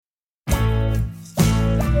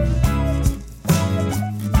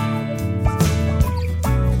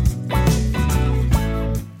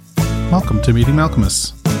Welcome to Meeting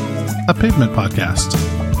Malcolmus, a pavement podcast.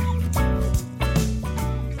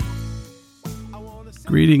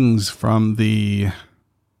 Greetings from the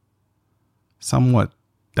somewhat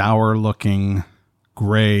dour-looking,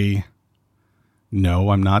 gray.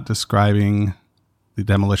 No, I'm not describing the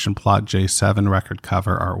Demolition Plot J7 record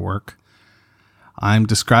cover artwork. I'm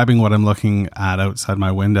describing what I'm looking at outside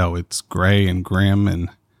my window. It's gray and grim, and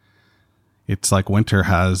it's like winter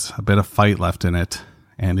has a bit of fight left in it,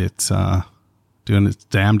 and it's doing its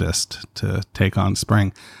damnedest to take on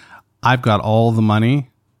spring. I've got all the money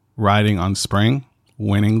riding on spring,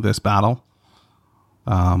 winning this battle,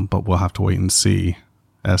 but we'll have to wait and see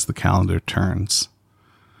as the calendar turns.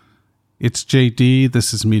 It's JD.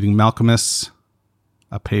 This is Meeting Malcolmus,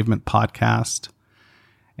 a pavement podcast.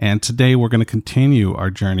 And today we're going to continue our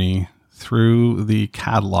journey through the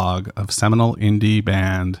catalog of seminal indie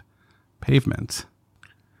band Pavement.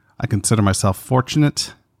 I consider myself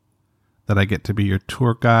fortunate that I get to be your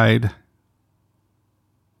tour guide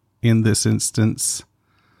in this instance,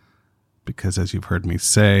 because as you've heard me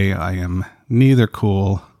say, I am neither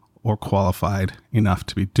cool or qualified enough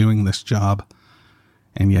to be doing this job.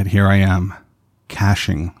 And yet here I am,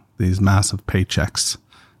 cashing these massive paychecks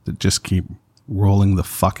that just keep rolling the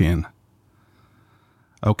fuck in.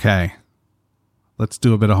 Okay, let's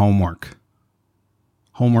do a bit of homework.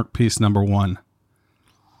 Homework piece number 1.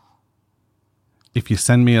 If you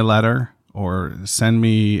send me a letter or send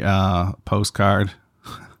me a postcard,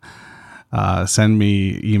 send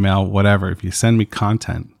me email, whatever, if you send me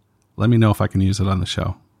content, let me know if I can use it on the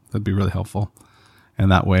show. That'd be really helpful.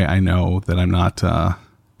 And that way I know that I'm not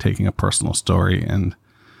taking a personal story and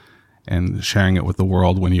sharing it with the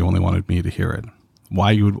world when you only wanted me to hear it.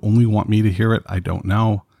 Why you would only want me to hear it, I don't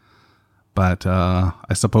know. But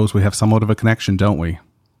I suppose we have somewhat of a connection, don't we?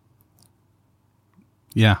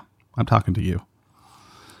 Yeah, I'm talking to you.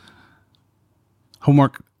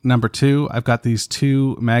 Homework number 2, I've got these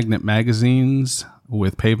 2 magnet magazines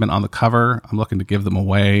with Pavement on the cover. I'm looking to give them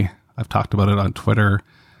away. I've talked about it on Twitter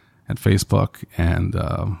and Facebook and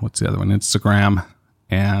what's the other one? Instagram.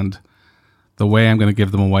 And the way I'm going to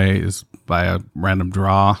give them away is by a random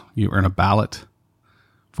draw. You earn a ballot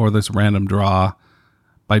for this random draw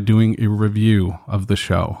by doing a review of the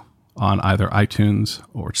show on either iTunes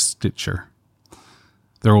or Stitcher.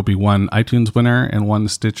 There will be one iTunes winner and one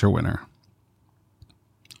Stitcher winner.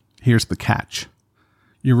 Here's the catch.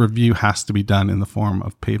 Your review has to be done in the form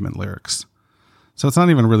of Pavement lyrics. So it's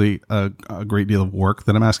not even really a great deal of work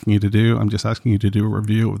that I'm asking you to do. I'm just asking you to do a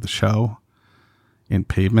review of the show in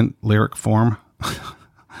Pavement lyric form.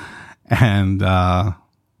 And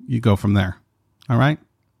you go from there. All right?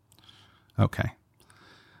 Okay.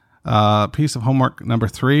 Piece of homework number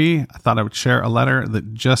 3. I thought I would share a letter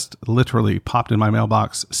that just literally popped in my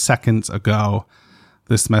mailbox seconds ago.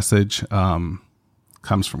 This message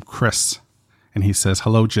comes from Chris, and he says,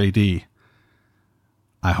 "Hello, JD.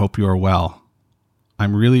 I hope you are well.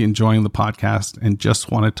 I'm really enjoying the podcast and just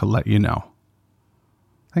wanted to let you know."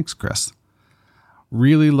 Thanks, Chris.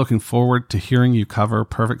 "Really looking forward to hearing you cover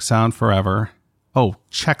Perfect Sound Forever." Oh,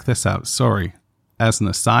 check this out. Sorry. As an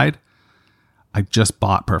aside, I just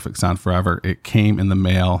bought Perfect Sound Forever. It came in the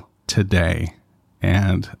mail today,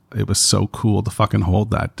 and it was so cool to fucking hold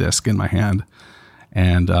that disc in my hand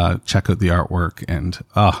and check out the artwork. And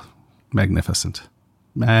magnificent.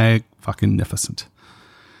 Mag-fucking-nificent.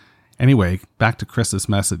 Anyway, back to Chris's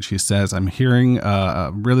message. He says, "I'm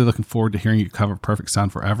really looking forward to hearing you cover Perfect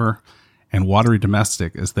Sound Forever and Watery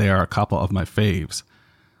Domestic, as they are a couple of my faves.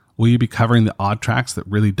 Will you be covering the odd tracks that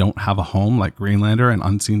really don't have a home, like Greenlander and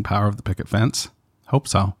Unseen Power of the Picket Fence? Hope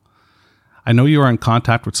so. I know you are in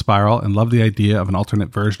contact with Spiral and love the idea of an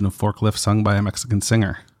alternate version of Forklift sung by a Mexican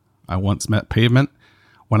singer. I once met Pavement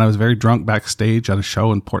when I was very drunk backstage at a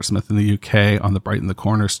show in Portsmouth in the UK on the Brighten the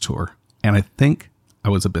Corners tour, and I think I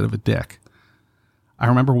was a bit of a dick. I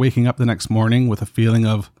remember waking up the next morning with a feeling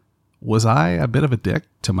of, was I a bit of a dick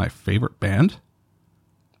to my favorite band?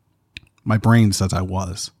 My brain says I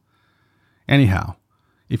was. Anyhow,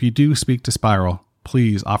 if you do speak to Spiral,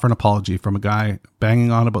 please offer an apology from a guy banging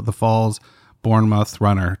on about the Falls Bournemouth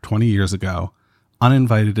runner 20 years ago,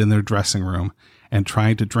 uninvited in their dressing room, and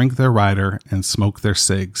trying to drink their rider and smoke their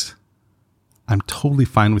cigs. I'm totally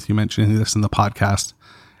fine with you mentioning this in the podcast,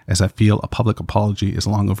 as I feel a public apology is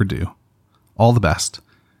long overdue. All the best,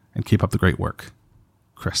 and keep up the great work.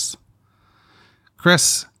 Chris.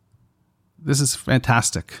 Chris, this is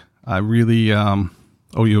fantastic. I really owe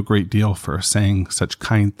you a great deal for saying such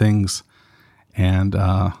kind things, and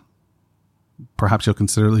perhaps you'll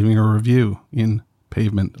consider leaving a review in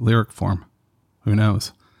Pavement lyric form. Who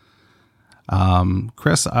knows?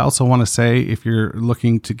 Chris, I also want to say, if you're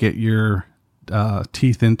looking to get your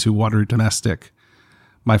teeth into Watery Domestic,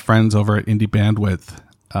 my friends over at Indie Bandwidth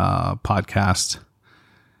podcast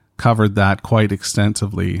covered that quite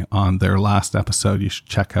extensively on their last episode. You should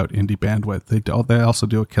check out Indie Bandwidth. They also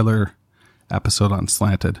do a killer episode on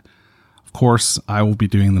Slanted. Of course, I will be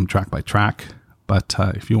doing them track by track, but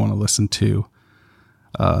if you want to listen to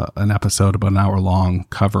an episode about an hour long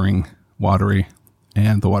covering Watery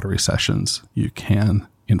and the Watery sessions, you can,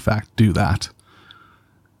 in fact, do that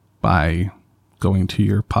by going to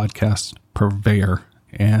your podcast purveyor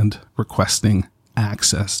and requesting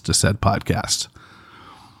access to said podcast.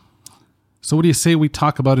 So what do you say we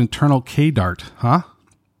talk about internal K-Dart, huh?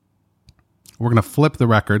 We're going to flip the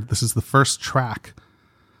record. This is the first track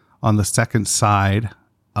on the second side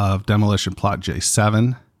of Demolition Plot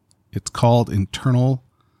J7. It's called Internal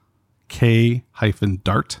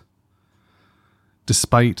K-Dart.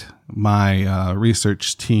 Despite my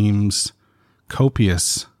research team's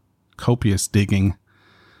copious digging,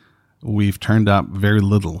 we've turned up very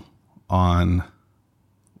little on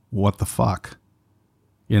what the fuck,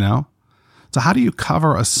 you know? So how do you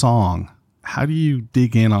cover a song? How do you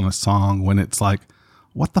dig in on a song when it's like,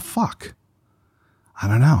 what the fuck? I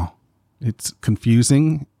don't know. It's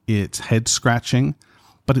confusing. It's head scratching,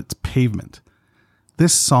 but it's Pavement.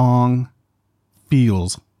 This song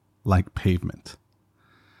feels like Pavement.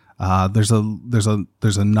 There's a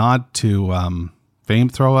nod to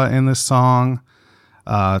Flamethrower in this song.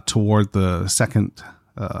 Toward the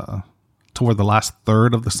last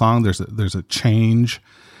third of the song, there's a change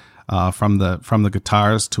from the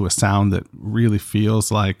guitars to a sound that really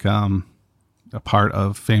feels like a part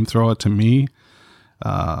of Flamethrower to me.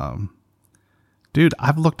 Dude,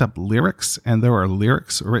 I've looked up lyrics, and there are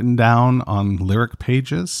lyrics written down on lyric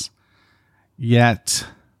pages, yet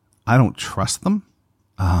I don't trust them.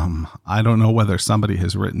 I don't know whether somebody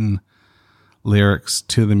has written lyrics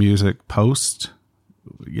to the music post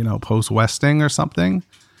Westing or something,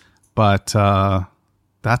 but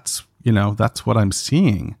that's what I'm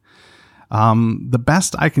seeing. The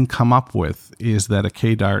best I can come up with is that a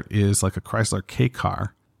K-Dart is like a Chrysler K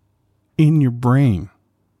car in your brain.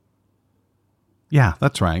 Yeah,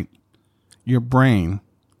 that's right. Your brain,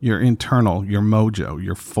 your internal, your mojo,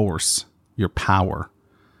 your force, your power.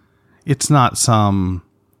 It's not some,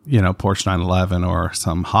 Porsche 911 or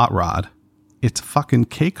some hot rod. It's a fucking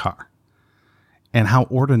K car. And how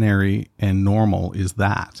ordinary and normal is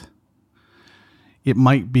that? It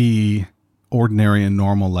might be ordinary and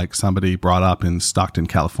normal like somebody brought up in Stockton,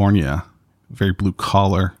 California, very blue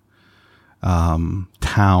collar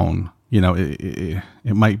town. It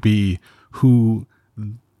might be who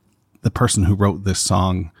the person who wrote this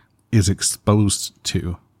song is exposed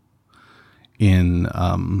to in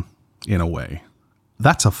a way.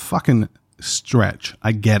 That's a fucking stretch.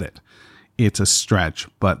 I get it. It's a stretch,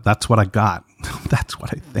 but that's what I got. That's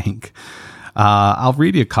what I think. I'll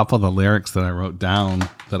read you a couple of the lyrics that I wrote down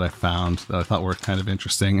that I found that I thought were kind of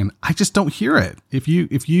interesting, and I just don't hear it. If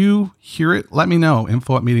you hear it, let me know.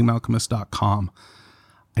 info@meetingmalcolmist.com.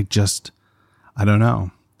 I don't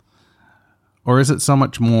know. Or is it so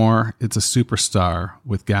much more? It's a superstar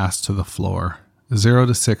with gas to the floor. 0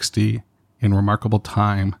 to 60 in remarkable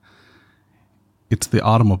time. It's the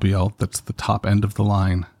automobile that's the top end of the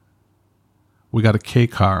line. We got a K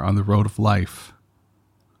car on the road of life.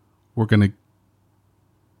 We're going to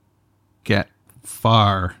get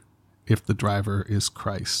far if the driver is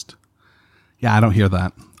Christ. Yeah, I don't hear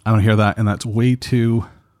that. And that's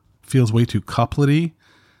feels way too couplety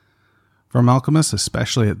for Malcolmist,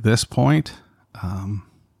 especially at this point.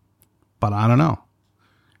 But I don't know.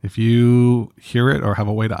 If you hear it or have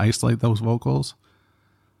a way to isolate those vocals,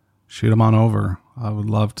 shoot them on over. I would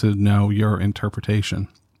love to know your interpretation.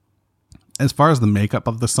 As far as the makeup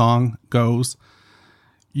of the song goes,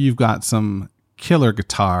 you've got some killer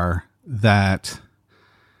guitar that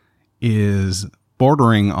is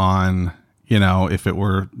bordering on, if it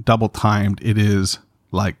were double timed, it is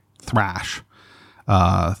like thrash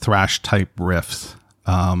type riffs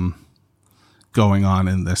going on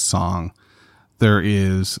in this song. There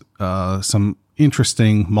is some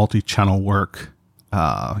interesting multi-channel work,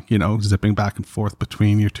 zipping back and forth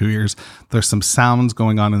between your two ears. There's some sounds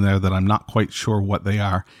going on in there that I'm not quite sure what they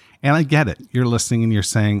are. And I get it. You're listening and you're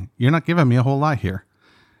saying, you're not giving me a whole lot here.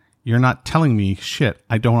 You're not telling me shit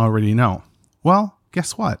I don't already know. Well,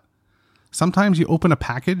 guess what? Sometimes you open a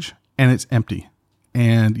package and it's empty.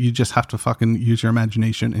 And you just have to fucking use your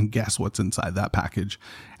imagination and guess what's inside that package.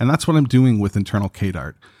 And that's what I'm doing with internal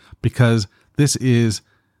K-Dart. Because this is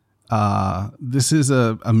a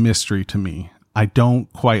mystery to me. I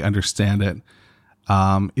don't quite understand it.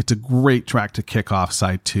 It's a great track to kick off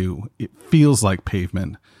side 2. It feels like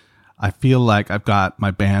Pavement. I feel like I've got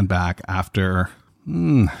my band back after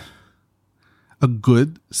a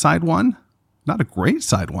good side 1. Not a great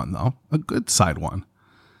side 1, though. A good side 1.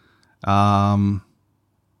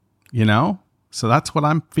 So that's what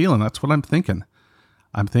I'm feeling. That's what I'm thinking.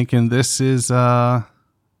 I'm thinking this is a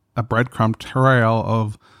breadcrumb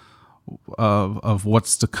trail of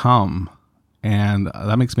what's to come. And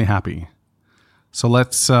that makes me happy. So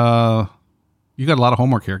let's, you got a lot of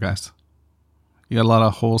homework here, guys. You got a lot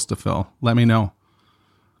of holes to fill. Let me know.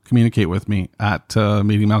 Communicate with me at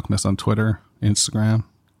Meeting Malcolmist on Twitter, Instagram.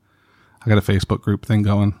 I got a Facebook group thing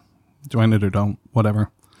going. Join it or don't,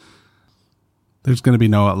 whatever. There's going to be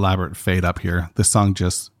no elaborate fade up here. This song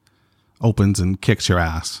just opens and kicks your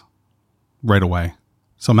ass right away.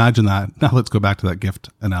 So imagine that. Now let's go back to that gift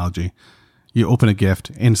analogy. You open a gift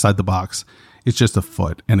inside the box. It's just a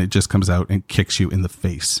foot and it just comes out and kicks you in the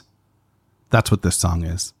face. That's what this song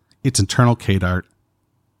is. It's internal Kate art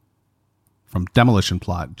from Demolition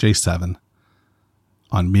Plot, J7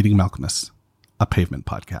 on Meeting Malcolmist, a Pavement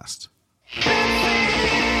podcast.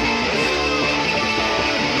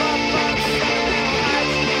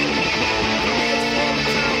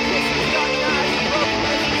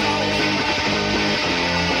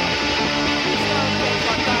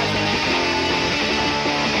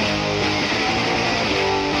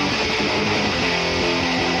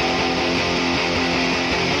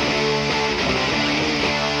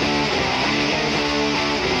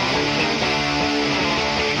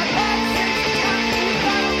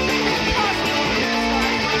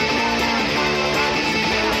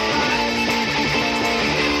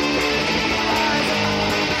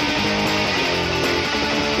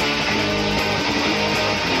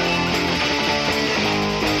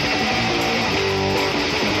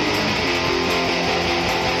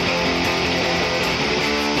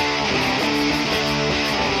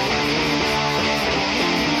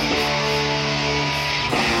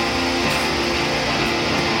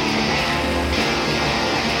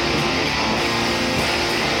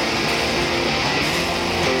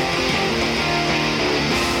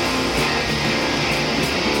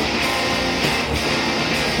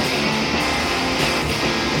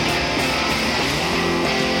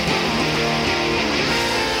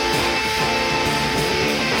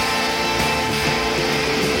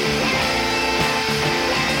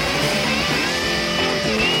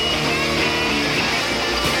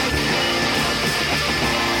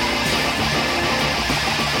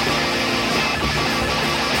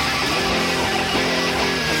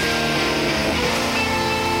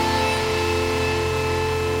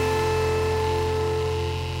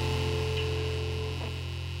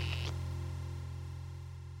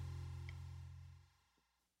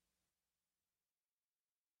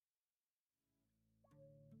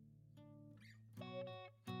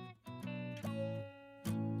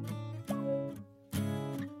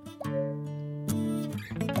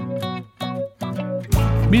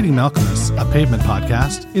 Meeting Malcolmist, a Pavement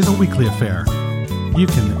podcast, is a weekly affair. You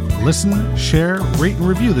can listen, share, rate, and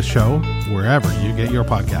review the show wherever you get your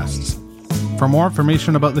podcasts. For more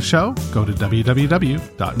information about the show, go to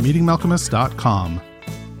www.meetingmalcolmist.com.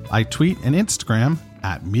 I tweet and Instagram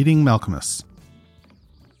at Meeting Malcolmist.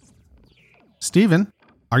 Steven,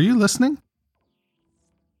 are you listening?